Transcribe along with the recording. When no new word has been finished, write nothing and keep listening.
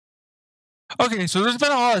Okay, so there's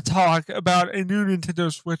been a lot of talk about a new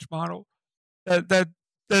Nintendo Switch model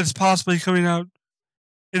that's possibly coming out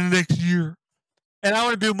in the next year, and I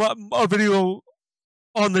want to do a video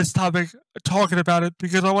on this topic, talking about it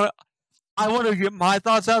because I want to get my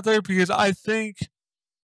thoughts out there because I think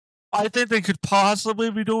they could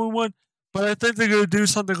possibly be doing one, but I think they're going to do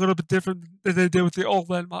something a little bit different than they did with the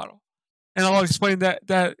OLED model, and I'll explain that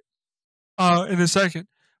in a second.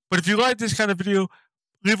 But if you like this kind of video,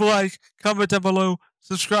 leave a like, comment down below,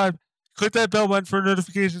 subscribe, click that bell button for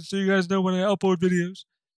notifications so you guys know when I upload videos.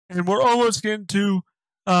 And we're almost getting to,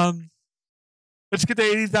 um, let's get to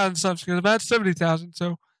 80,000 subs because I'm at 70,000.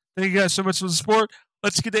 So thank you guys so much for the support.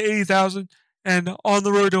 Let's get to 80,000 and on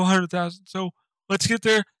the road to 100,000. So let's get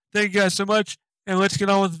there. Thank you guys so much, and let's get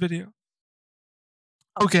on with the video.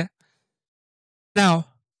 Okay. Now,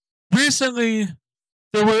 recently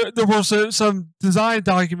there were some design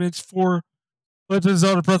documents for Legend of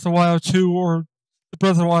Zelda Breath of the Wild 2 or the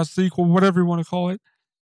Breath of the Wild sequel, whatever you want to call it,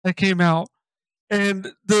 that came out.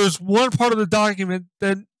 And there's one part of the document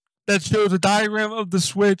that shows a diagram of the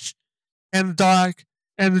Switch and the dock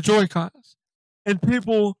and the Joy-Cons. And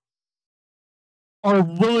people are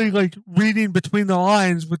really like reading between the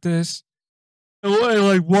lines with this. And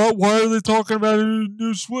like, what? Why are they talking about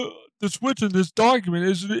the Switch in this document?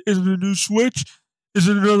 Is it a new Switch? Is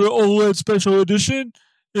it another OLED special edition?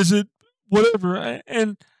 Is it whatever?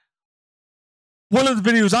 And one of the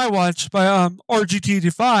videos I watched by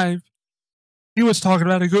RGT85, he was talking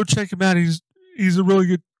about it. Go check him out. He's a really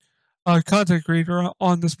good content creator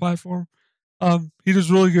on this platform. He does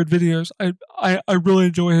really good videos. I really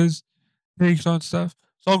enjoy his takes on stuff.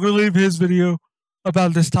 So I'm gonna leave his video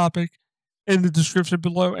about this topic in the description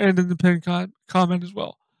below and in the pinned comment as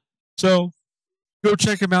well. So go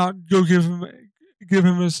check him out. Go give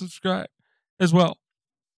him a subscribe as well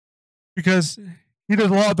because he does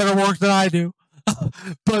a lot better work than I do.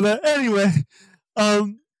 But anyway, but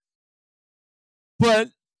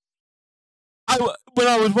when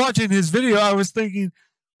I was watching his video, I was thinking,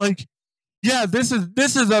 like, yeah, this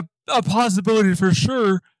is a possibility for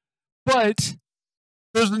sure. But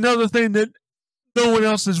there's another thing that no one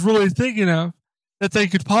else is really thinking of that they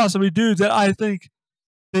could possibly do that I think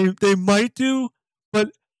they might do, but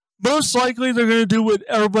most likely they're going to do what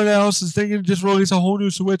everybody else is thinking, just release a whole new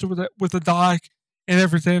Switch with a dock and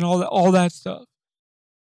everything, all that stuff.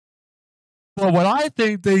 But what I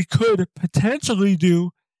think they could potentially do,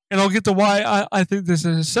 and I'll get to why I think this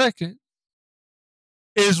in a second,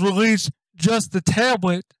 is release just the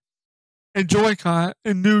tablet and Joy-Con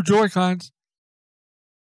and new Joy-Cons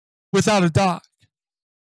without a dock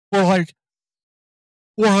for like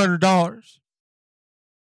 $400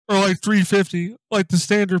 or like $350, like the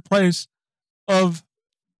standard price of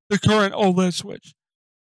the current OLED Switch.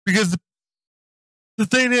 Because the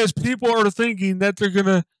thing is, people are thinking that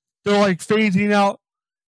they're like phasing out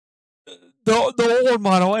the old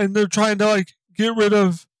model, and they're trying to like get rid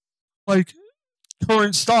of like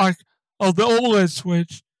current stock of the OLED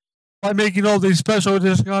Switch by making all these special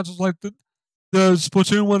edition consoles like the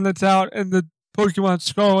Splatoon one that's out and the Pokemon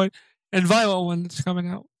Scarlet and Violet one that's coming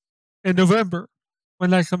out in November when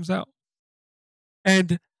that comes out.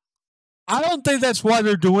 And I don't think that's why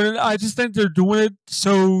they're doing it. I just think they're doing it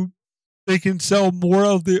so they can sell more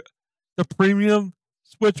of the premium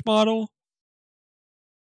Switch model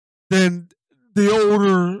than the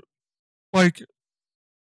older like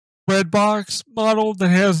red box model that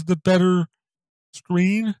has the better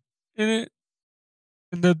screen in it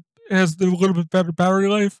and that has the little bit better battery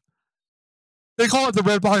life. They call it the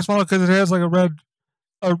red box model because it has like a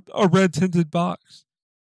red tinted box.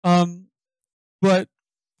 But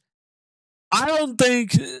I don't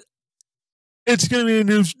think it's going to be a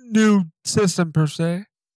new system per se.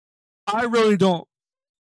 I really don't.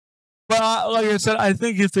 But like I said, I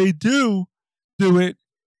think if they do it,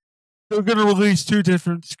 they're going to release two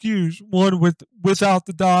different SKUs, one without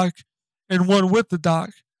the dock and one with the dock.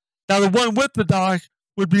 Now the one with the dock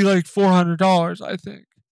would be like $400, I think,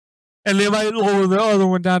 and they might lower the other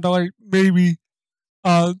one down to like maybe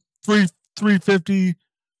 $350,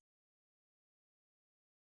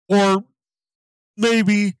 or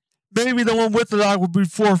maybe the one with the dock would be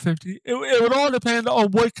 $450. It would all depend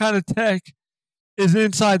on what kind of tech is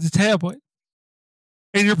inside the tablet.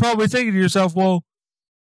 And you're probably thinking to yourself, well,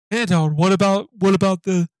 handheld, what about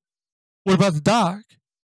the dock?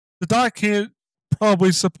 The dock can't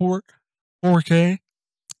probably support 4K.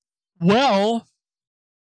 Well,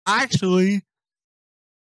 actually,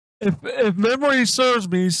 if memory serves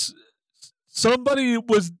me, somebody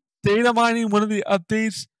was data mining one of the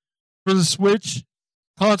updates for the Switch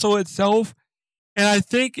console itself, and I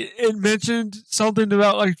think it mentioned something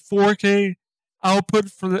about like 4K output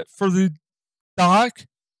for the dock,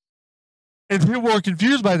 and people were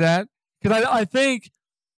confused by that because I think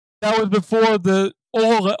that was before the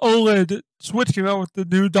OLED Switch came out with the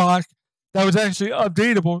new dock that was actually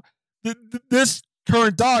updatable. This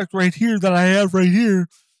current dock right here that I have right here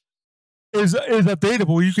is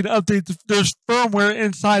updatable. You can update there's firmware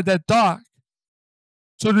inside that dock.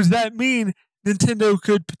 So does that mean Nintendo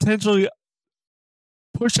could potentially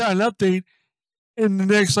push out an update in the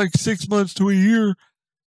next like 6 months to a year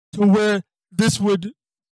to where the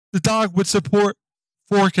dock would support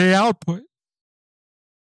 4K output?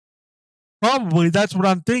 Probably that's what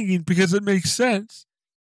I'm thinking because it makes sense.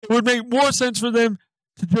 It would make more sense for them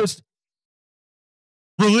to just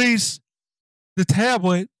release the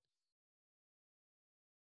tablet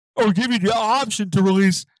or give you the option to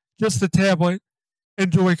release just the tablet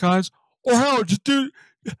and Joy-Cons, or hell, just do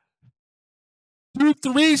 3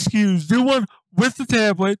 SKUs. Do one with the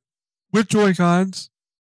tablet, with Joy-Cons.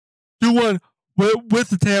 Do one with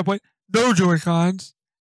the tablet, no Joy-Cons.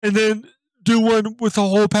 And then do one with the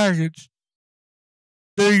whole package.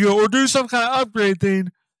 There you go. Or do some kind of upgrade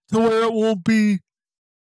thing to where it won't be,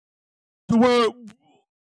 to where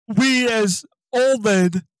we as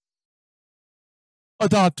OLED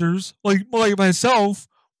adopters, like myself,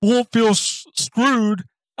 won't feel screwed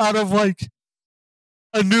out of like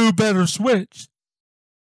a new, better Switch.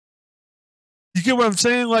 You get what I'm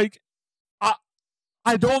saying? Like,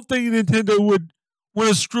 I don't think Nintendo would want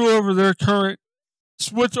to screw over their current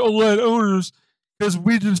Switch OLED owners because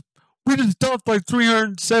we just dumped like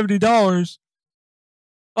 $370.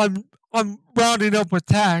 I'm rounding up with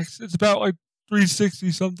tax. It's about like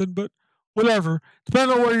 $360 something, but whatever.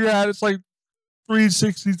 Depending on where you're at, it's like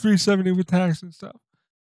 $360, $370 with tax and stuff.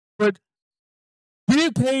 But we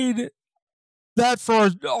paid that for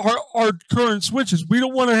our current Switches. We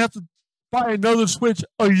don't want to have to buy another Switch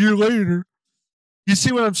a year later. You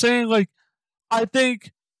see what I'm saying? Like, I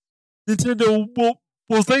think Nintendo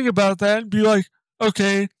will think about that and be like,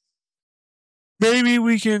 okay, maybe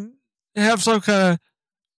we can have some kind of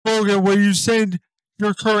program where you send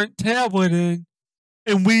your current tablet in,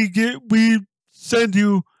 and we send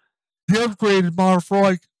you the upgraded model for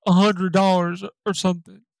like $100 or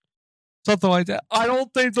something like that. I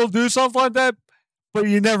don't think they'll do something like that, but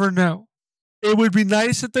you never know. It would be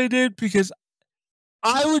nice if they did because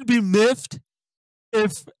I would be miffed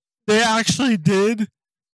if they actually did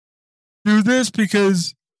do this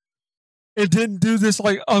because it didn't do this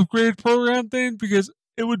like upgrade program thing because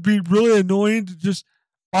it would be really annoying to just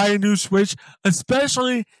buy a new Switch,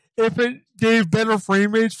 especially if it gave better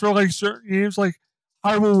frame rates for like certain games like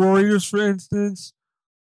Hyrule Warriors, for instance.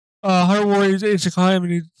 Hyrule Warriors Age of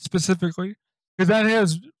Calamity specifically, because that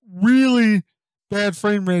has really bad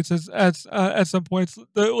frame rates at some points.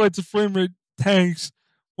 The frame rate tanks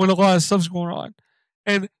when a lot of stuff's going on,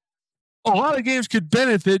 and a lot of games could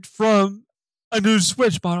benefit from a new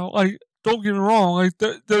Switch model. Like, don't get me wrong, like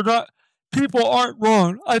they're not. People aren't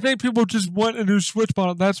wrong. I think people just want a new Switch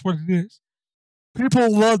model. That's what it is.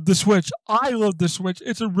 People love the Switch. I love the Switch.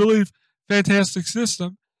 It's a really fantastic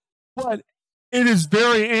system, but it is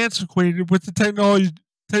very antiquated with the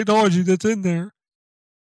technology that's in there.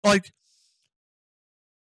 Like,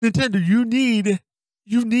 Nintendo, you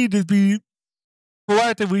need to be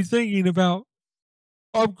proactively thinking about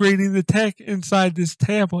upgrading the tech inside this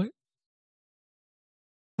tablet,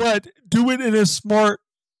 but do it in a smart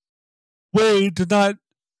way to not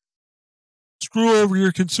screw over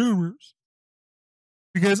your consumers.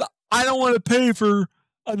 Because I don't want to pay for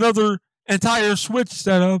another entire Switch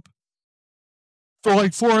setup for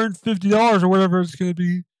like $450 or whatever it's going to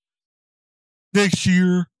be next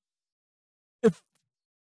year. If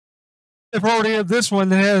I already have this one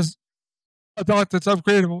that has a dock that's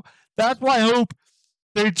upgradable. That's why I hope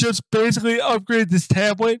they just basically upgrade this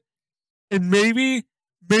tablet, and maybe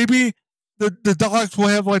the docks will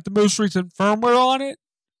have like the most recent firmware on it.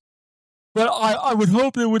 But I would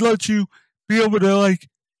hope they would let you be able to like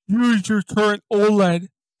use your current OLED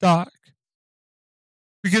dock.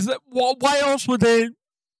 Because why else would they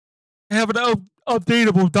have an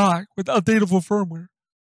updatable dock with updatable firmware?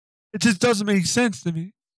 It just doesn't make sense to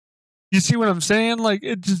me. You see what I'm saying? Like,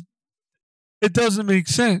 it doesn't make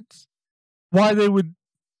sense why they would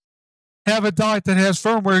have a dock that has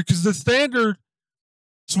firmware, because the standard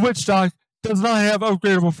Switch dock does not have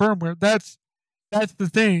upgradable firmware. That's the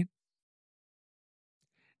thing.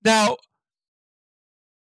 Now,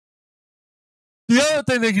 the other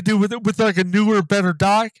thing they could do with like a newer, better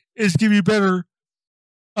dock is give you better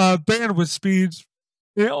bandwidth speeds,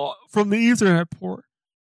 from the Ethernet port.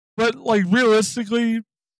 But like, realistically,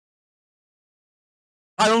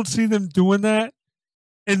 I don't see them doing that.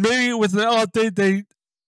 And maybe with an update,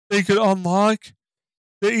 they could unlock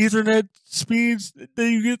the Ethernet speeds that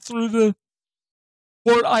you get through the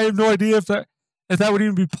port. I have no idea if that would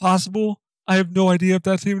even be possible. I have no idea if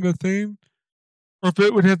that's even a thing, or if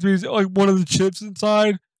it would have to be like one of the chips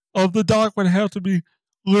inside of the dock would have to be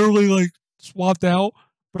literally like swapped out.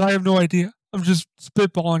 But I have no idea. I'm just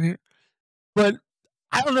spitballing here. But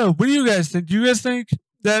I don't know. What do you guys think? Do you guys think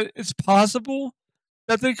that it's possible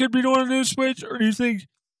that they could be doing a new Switch, or do you think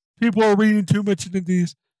people are reading too much into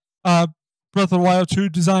these Breath of the Wild 2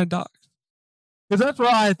 design docs? Because that's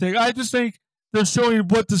what I think. I just think they're showing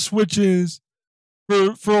what the Switch is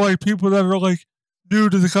for like people that are like new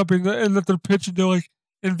to the company and that they're pitching to like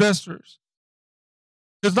investors.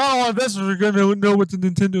 Because not all investors are going to know what the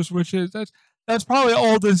Nintendo Switch is. That's probably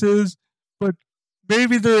all this is. But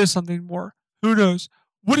maybe there is something more. Who knows?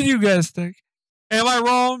 What do you guys think? Am I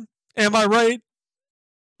wrong? Am I right?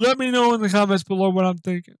 Let me know in the comments below what I'm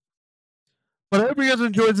thinking. But I hope you guys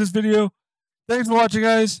enjoyed this video. Thanks for watching,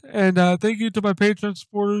 guys. And thank you to my Patreon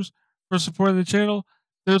supporters for supporting the channel.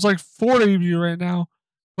 There's like 40 of you right now.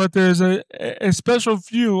 But there's a special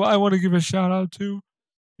few I want to give a shout out to.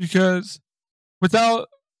 Because without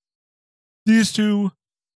these two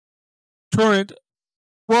current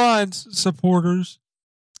bronze supporters,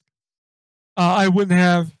 I wouldn't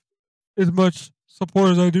have as much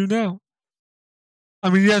support as I do now. I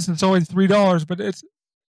mean, yes, it's only $3, but it's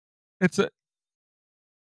a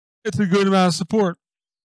good amount of support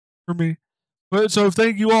for me. But so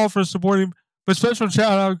thank you all for supporting. But special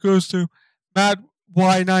shout out goes to Matt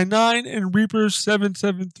Y99 and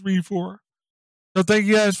Reaper7734. So thank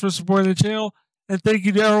you guys for supporting the channel, and thank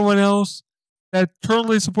you to everyone else that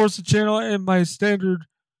currently supports the channel in my standard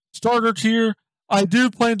starter tier. I do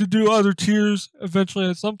plan to do other tiers eventually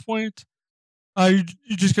at some point. You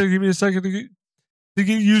just gotta give me a second to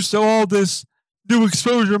get used to all this new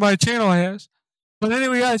exposure my channel has. But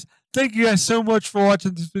anyway, guys, thank you guys so much for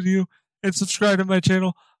watching this video and subscribe to my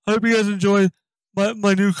channel. I hope you guys enjoy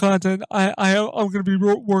my new content. I'm going to be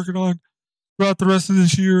working on throughout the rest of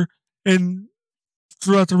this year and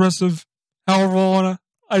throughout the rest of however long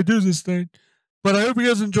I do this thing. But I hope you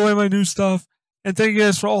guys enjoy my new stuff. And thank you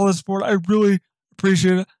guys for all the support. I really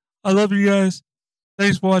appreciate it. I love you guys.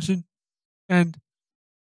 Thanks for watching. And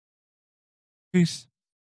peace.